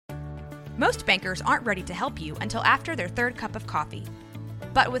Most bankers aren't ready to help you until after their third cup of coffee.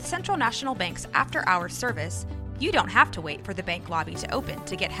 But with Central National Bank's after-hours service, you don't have to wait for the bank lobby to open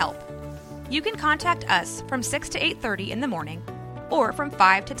to get help. You can contact us from 6 to 8:30 in the morning or from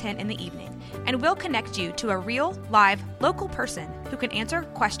 5 to 10 in the evening, and we'll connect you to a real, live, local person who can answer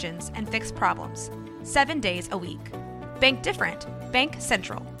questions and fix problems 7 days a week. Bank different. Bank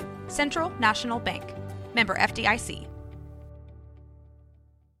Central. Central National Bank. Member FDIC.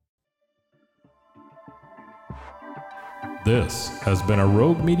 This has been a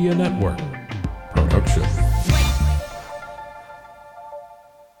Rogue Media Network production.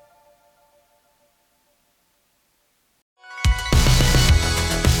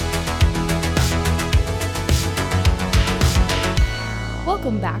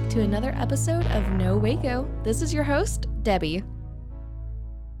 Welcome back to another episode of No Waco. This is your host, Debbie.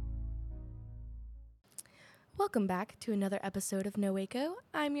 Welcome back to another episode of No Waco.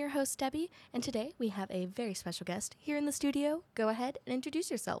 I'm your host, Debbie, and today we have a very special guest here in the studio. Go ahead and introduce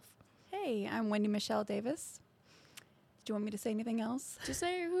yourself. Hey, I'm Wendy Michelle Davis. Do you want me to say anything else? Just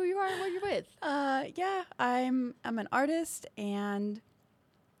say who you are and what you're with. Yeah, I'm an artist, and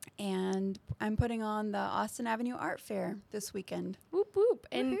I'm putting on the Austin Avenue Art Fair this weekend. Whoop, whoop.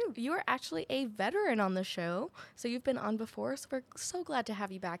 And you are actually a veteran on the show, so you've been on before, so we're so glad to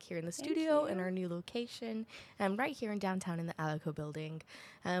have you back here in the studio in our new location, right here in downtown in the Alico building.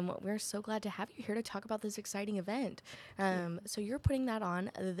 We're so glad to have you here to talk about this exciting event. So you're putting that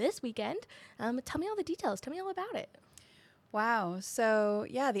on this weekend. Tell me all the details. Tell me all about it. Wow. So,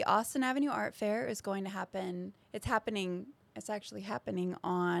 yeah, the Austin Avenue Art Fair is going to happen. It's actually happening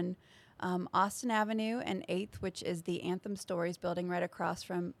on Austin Avenue and 8th, which is the Anthem Stories building right across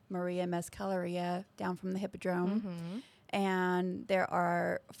from Maria Mezcaleria, down from the Hippodrome. Mm-hmm. And there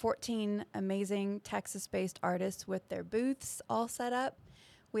are 14 amazing Texas-based artists with their booths all set up.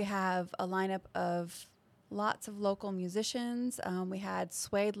 We have a lineup of lots of local musicians. We had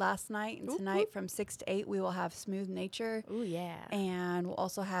Suede last night, and tonight from 6 to 8 we will have Smooth Nature. Ooh, yeah. And we'll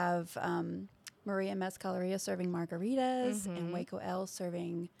also have Maria Mezcaleria serving margaritas, and Waco L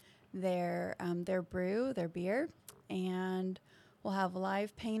serving their brew, their beer. And we'll have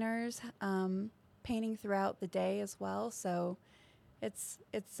live painters painting throughout the day as well. So it's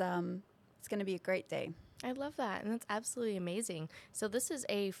going to be a great day. I love that, and that's absolutely amazing. So this is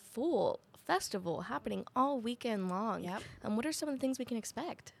a full festival happening all weekend long. Yep. What are some of the things we can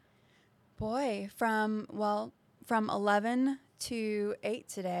expect? Boy, from 11 to 8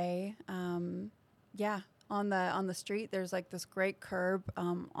 today, on the street, there's like this great curb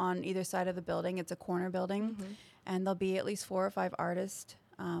on either side of the building. It's a corner building, and there'll be at least 4 or 5 artists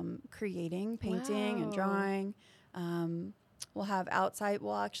creating, painting, and drawing. We'll have outside.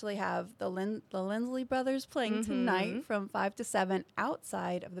 We'll actually have the Lindsley brothers playing tonight from 5 to 7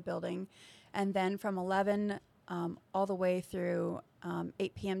 outside of the building, and then from 11 all the way through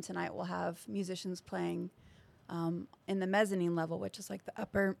 8 p.m. tonight, we'll have musicians playing in the mezzanine level, which is like the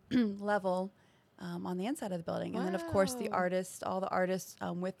upper level on the inside of the building. And then, of course, all the artists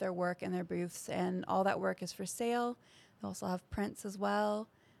with their work and their booths, and all that work is for sale. They also have prints as well.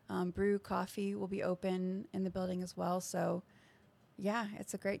 Brew coffee will be open in the building as well. So, yeah,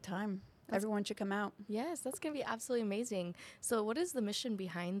 it's a great time. Everyone should come out. Yes, that's going to be absolutely amazing. So what is the mission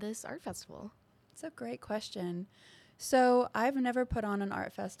behind this art festival? It's a great question. So I've never put on an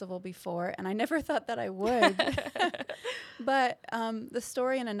art festival before, and I never thought that I would. But the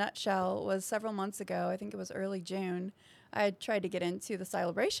story in a nutshell was several months ago, I think it was early June, I had tried to get into the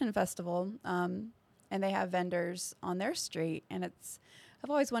Celebration Festival, and they have vendors on their street, and I've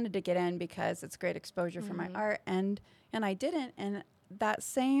always wanted to get in because it's great exposure for my art, and I didn't. And that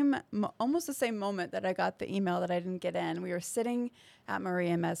almost the same moment that I got the email that I didn't get in, we were sitting at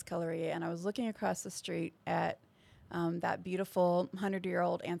Maria Mezcaleria, and I was looking across the street at that beautiful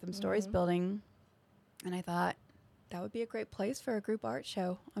 100-year-old Anthem Stories building, and I thought that would be a great place for a group art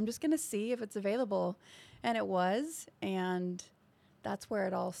show. I'm just going to see if it's available, and it was, and that's where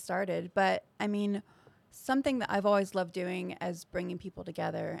it all started. But I mean, something that I've always loved doing is bringing people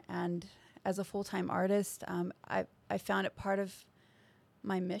together, and as a full-time artist, I found it part of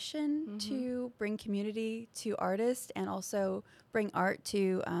my mission to bring community to artists, and also bring art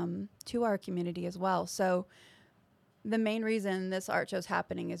to our community as well. So the main reason this art show is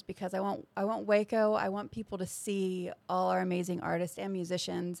happening is because I want Waco. I want people to see all our amazing artists and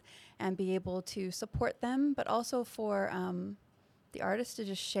musicians and be able to support them, but also for the artists to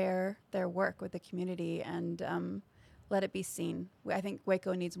just share their work with the community and let it be seen. I think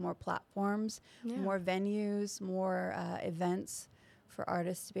Waco needs more platforms, more venues, more events for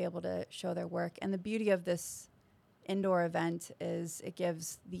artists to be able to show their work. And the beauty of this indoor event is it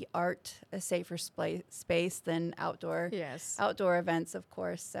gives the art a safer space than outdoor events, of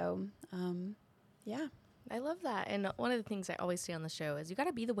course. So, yeah. I love that. And one of the things I always say on the show is you got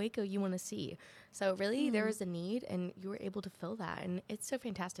to be the Waco you want to see. So really there was a need and you were able to fill that. And it's so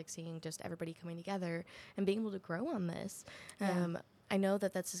fantastic seeing just everybody coming together and being able to grow on this. I know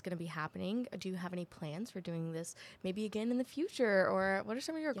that that's just going to be happening. Do you have any plans for doing this maybe again in the future, or what are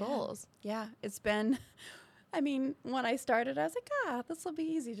some of your goals? Yeah, it's been, I mean, when I started, I was like, this will be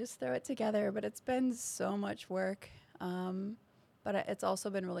easy. Just throw it together. But it's been so much work. But it's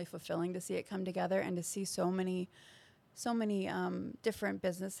also been really fulfilling to see it come together and to see so many different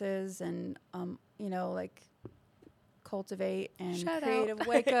businesses and, like Cultivate and Shout Creative out.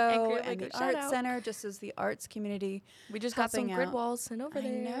 Waco and and the Art Center, just as the arts community. We just got some grid walls sent over there.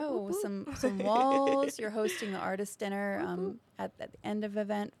 I know, Whoop, whoop. some walls. You're hosting the artist dinner at the end of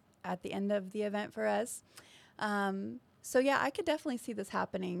the event for us. So yeah, I could definitely see this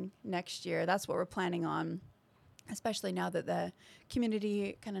happening next year. That's what we're planning on, especially now that the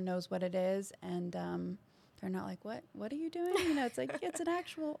community kind of knows what it is, and they're not like, what are you doing? It's like, it's an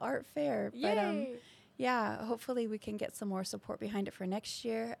actual art fair. Yay. But yeah, hopefully we can get some more support behind it for next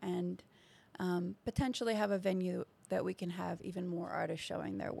year, and potentially have a venue that we can have even more artists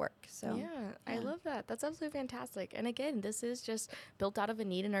showing their work. So yeah, I love that. That's absolutely fantastic. And again, this is just built out of a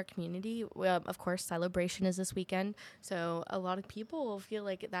need in our community. Of course, Celebration is this weekend, so a lot of people feel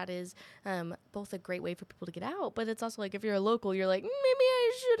like that is both a great way for people to get out, but it's also like if you're a local, you're like, maybe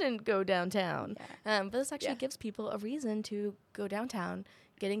I shouldn't go downtown. But this actually gives people a reason to go downtown,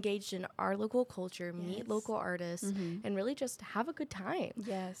 get engaged in our local culture, meet local artists, and really just have a good time.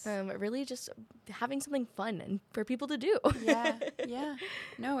 Yes. Really just having something fun and for people to do. Yeah.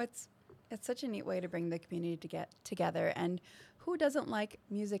 No, it's such a neat way to bring the community to get together. And who doesn't like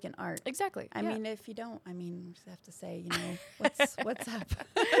music and art? Exactly. I mean, if you don't, we just have to say, what's up?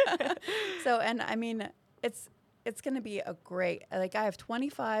 So, and I mean, it's going to be a great, like I have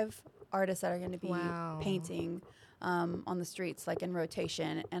 25 artists that are going to be painting on the streets, like in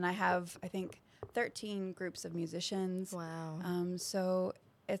rotation. And I have, I think, 13 groups of musicians. Wow. So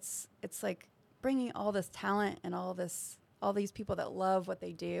it's like bringing all this talent and all these people that love what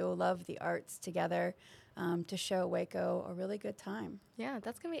they do, love the arts together, to show Waco a really good time. Yeah,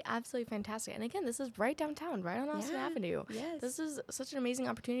 that's going to be absolutely fantastic. And again, this is right downtown, right on Austin Avenue. Yes. This is such an amazing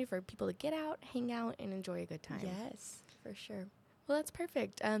opportunity for people to get out, hang out, and enjoy a good time. Yes, for sure. Well, that's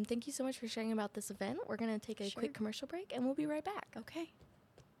perfect. Thank you so much for sharing about this event. We're going to take a quick commercial break, and we'll be right back. Okay.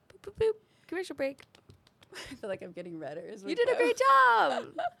 Boop, boop, boop. Commercial break. I feel like I'm getting redder. You did a great job.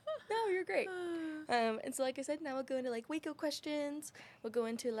 No, you're great. And so, like I said, now we'll go into like Waco questions. We'll go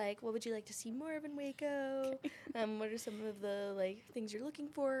into like, what would you like to see more of in Waco? What are some of the like things you're looking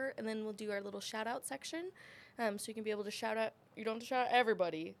for? And then we'll do our little shout out section. So you can be able to shout out. You don't have to shout out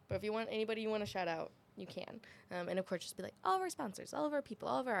everybody, but if you want anybody you want to shout out, you can. And of course, just be like all of our sponsors, all of our people,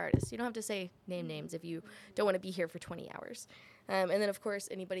 all of our artists. You don't have to say names if you don't want to be here for 20 hours. And then, of course,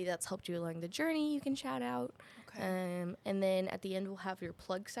 anybody that's helped you along the journey, you can shout out. Okay. And then at the end, we'll have your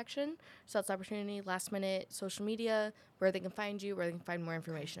plug section. So that's opportunity, last minute, social media, where they can find you, where they can find more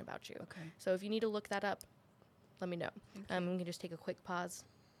information about you. Okay. So if you need to look that up, let me know. We can just take a quick pause,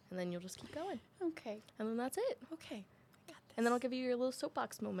 and then you'll just keep going. Okay. And then that's it. Okay. I got this. And then I'll give you your little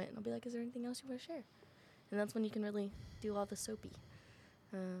soapbox moment, and I'll be like, is there anything else you want to share? And that's when you can really do all the soapy.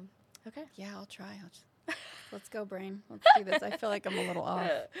 Okay. Yeah, I'll try. Let's go, brain. Let's do this. I feel like I'm a little off.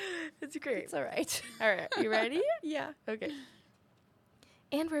 It's great. It's all right. All right. You ready? Yeah. Okay.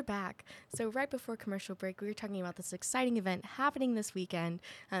 And we're back. So right before commercial break, we were talking about this exciting event happening this weekend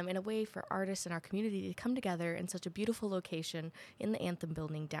in a way for artists in our community to come together in such a beautiful location in the Anthem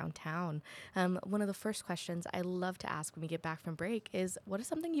building downtown. One of the first questions I love to ask when we get back from break is, what is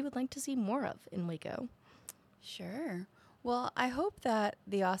something you would like to see more of in Waco? Sure. Well, I hope that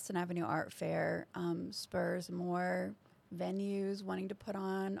the Austin Avenue Art Fair spurs more venues wanting to put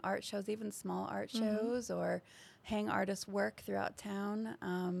on art shows, even small art shows, or hang artists' work throughout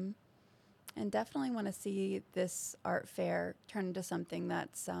town. And definitely want to see this art fair turn into something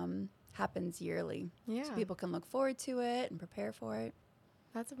that's happens yearly. Yeah. So people can look forward to it and prepare for it.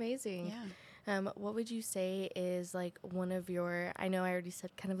 That's amazing. Yeah. What would you say is like one of your, I know I already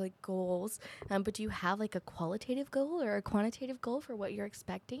said kind of like goals, but do you have like a qualitative goal or a quantitative goal for what you're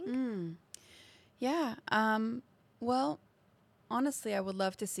expecting? Yeah. Well, honestly, I would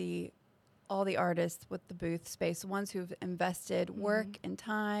love to see all the artists with the booth space, the ones who've invested work and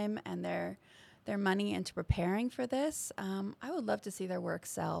time and their money into preparing for this. I would love to see their work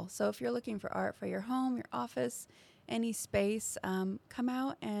sell. So if you're looking for art for your home, your office, any space, come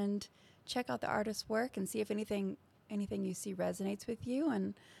out and check out the artist's work and see if anything anything you see resonates with you.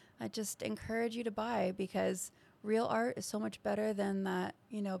 And I just encourage you to buy, because real art is so much better than that,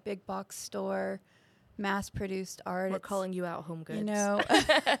 big box store, mass-produced art. We're calling you out, Home Goods.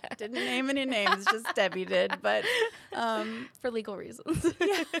 Didn't name any names, just Debbie did, but for legal reasons.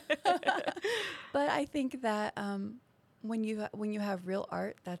 Yeah. But I think that when you have real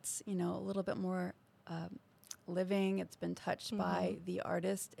art, that's a little bit more living. It's been touched by the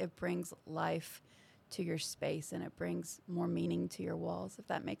artist. It brings life to your space, and it brings more meaning to your walls, if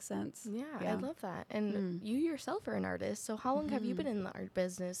that makes sense. Yeah. I love that. And you yourself are an artist. So how long have you been in the art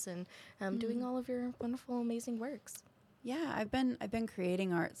business and doing all of your wonderful, amazing works? Yeah, I've been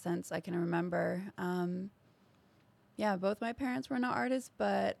creating art since I can remember. Both my parents were not artists,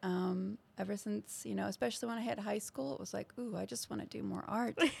 but ever since, especially when I hit high school, it was like, ooh, I just want to do more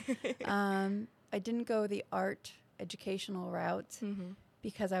art. I didn't go the art educational route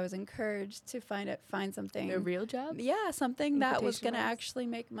because I was encouraged to find something. A real job? Yeah, something that was going to actually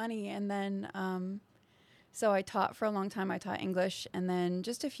make money. And then, so I taught for a long time. I taught English. And then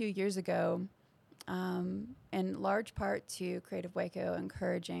just a few years ago, in large part to Creative Waco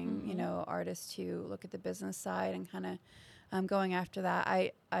encouraging, artists to look at the business side and kind of going after that,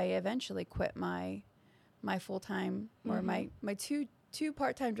 I eventually quit my full-time or my two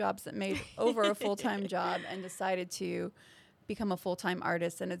part-time jobs that made over a full-time job, and decided to become a full-time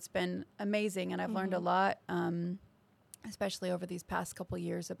artist. And it's been amazing. And I've learned a lot, especially over these past couple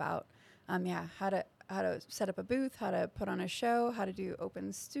years, about how to set up a booth, how to put on a show, how to do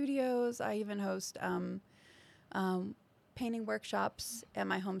open studios. I even host painting workshops at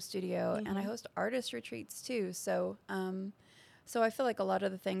my home studio, and I host artist retreats too. So I feel like a lot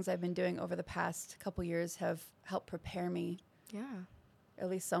of the things I've been doing over the past couple years have helped prepare me, at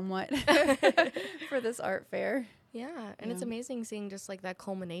least somewhat, for this art fair. Yeah, and it's amazing seeing just like that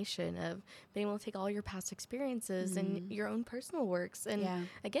culmination of being able to take all your past experiences and your own personal works and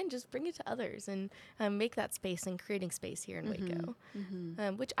again, just bring it to others and make that space and creating space here in Waco,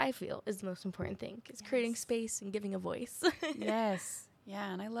 which I feel is the most important thing, is creating space and giving a voice. Yes.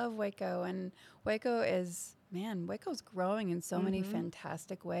 Yeah, and I love Waco, and Waco's growing in so many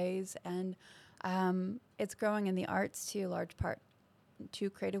fantastic ways, and it's growing in the arts too, large part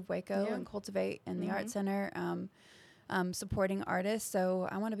to Creative Waco and Cultivate and the Art Center, supporting artists. So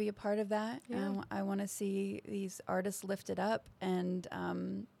I want to be a part of that. I want to see these artists lifted up and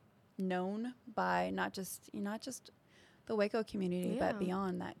known by not just the Waco community, but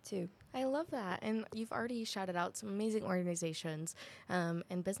beyond that too. I love that. And you've already shouted out some amazing organizations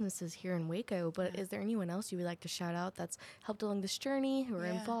and businesses here in Waco, but is there anyone else you would like to shout out that's helped along this journey, who are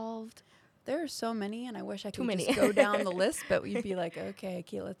involved? There are so many, and I wish I could just go down the list, but we'd be like, okay,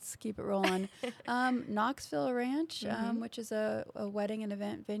 let's keep it rolling. Knoxville Ranch, which is a wedding and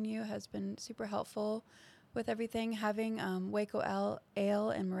event venue, has been super helpful with everything. Having Waco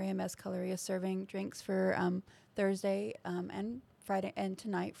Ale and Maria Mezcaleria serving drinks for Thursday and Friday and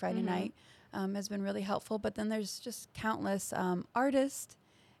tonight, Friday night, has been really helpful. But then there's just countless artists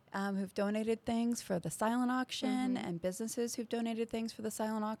who've donated things for the silent auction, and businesses who've donated things for the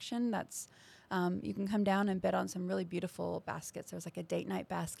silent auction. That's you can come down and bid on some really beautiful baskets. There's like a date night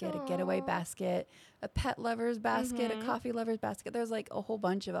basket, a getaway basket, a pet lovers basket, a coffee lovers basket. There's like a whole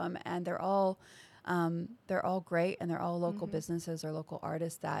bunch of them, and they're all great, and they're all local businesses or local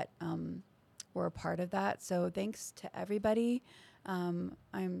artists that were a part of that. So thanks to everybody.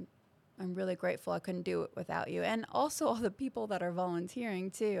 I'm really grateful. I couldn't do it without you. And also all the people that are volunteering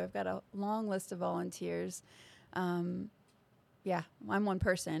too. I've got a long list of volunteers. I'm one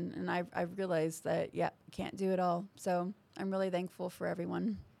person, and I've realized that, can't do it all. So I'm really thankful for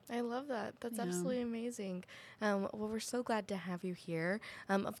everyone. I love that. That's absolutely amazing. Well, we're so glad to have you here.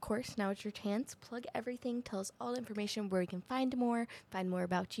 Of course, now it's your chance. Plug everything. Tell us all the information where we can find more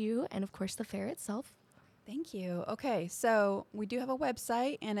about you, and of course the fair itself. Thank you. Okay, so we do have a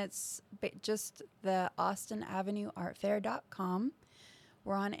website, and it's just the AustinAvenueArtFair.com.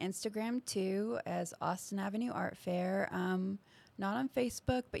 We're on Instagram too as Austin Avenue Art Fair. Not on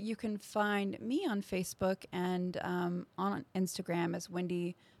Facebook, but you can find me on Facebook and on Instagram as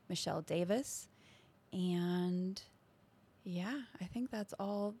Wendy Michelle Davis. And I think that's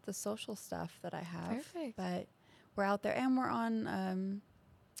all the social stuff that I have. Perfect. But we're out there, and we're on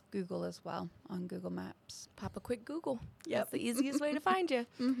Google as well, on Google Maps. Pop a quick Google. That's the easiest way to find you.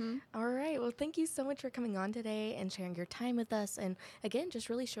 All right. Well, thank you so much for coming on today and sharing your time with us. And again, just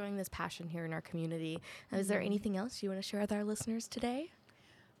really showing this passion here in our community. Is there anything else you want to share with our listeners today?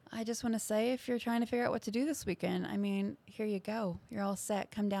 I just want to say, if you're trying to figure out what to do this weekend, I mean, here you go. You're all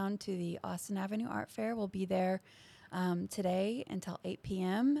set. Come down to the Austin Avenue Art Fair. We'll be there today until 8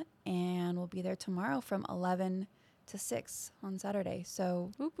 p.m. and we'll be there tomorrow from 11 to 6 on Saturday.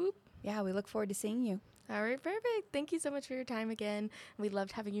 So Whoop, whoop. yeah, we look forward to seeing you. All right, perfect. Thank you so much for your time again. We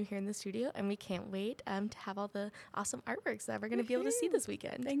loved having you here in the studio, and we can't wait to have all the awesome artworks that we're going to be able to see this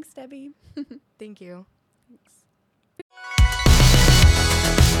weekend. Thanks, Debbie. Thank you. Thanks.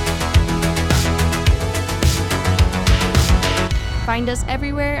 Find us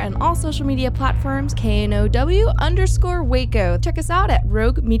everywhere on all social media platforms, KNOW_Waco. Check us out at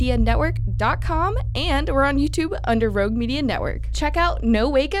roguemedianetwork.com, and we're on YouTube under Rogue Media Network. Check out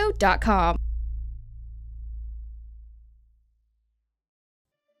nowaco.com.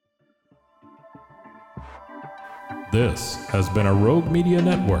 This has been a Rogue Media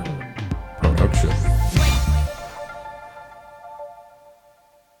Network production.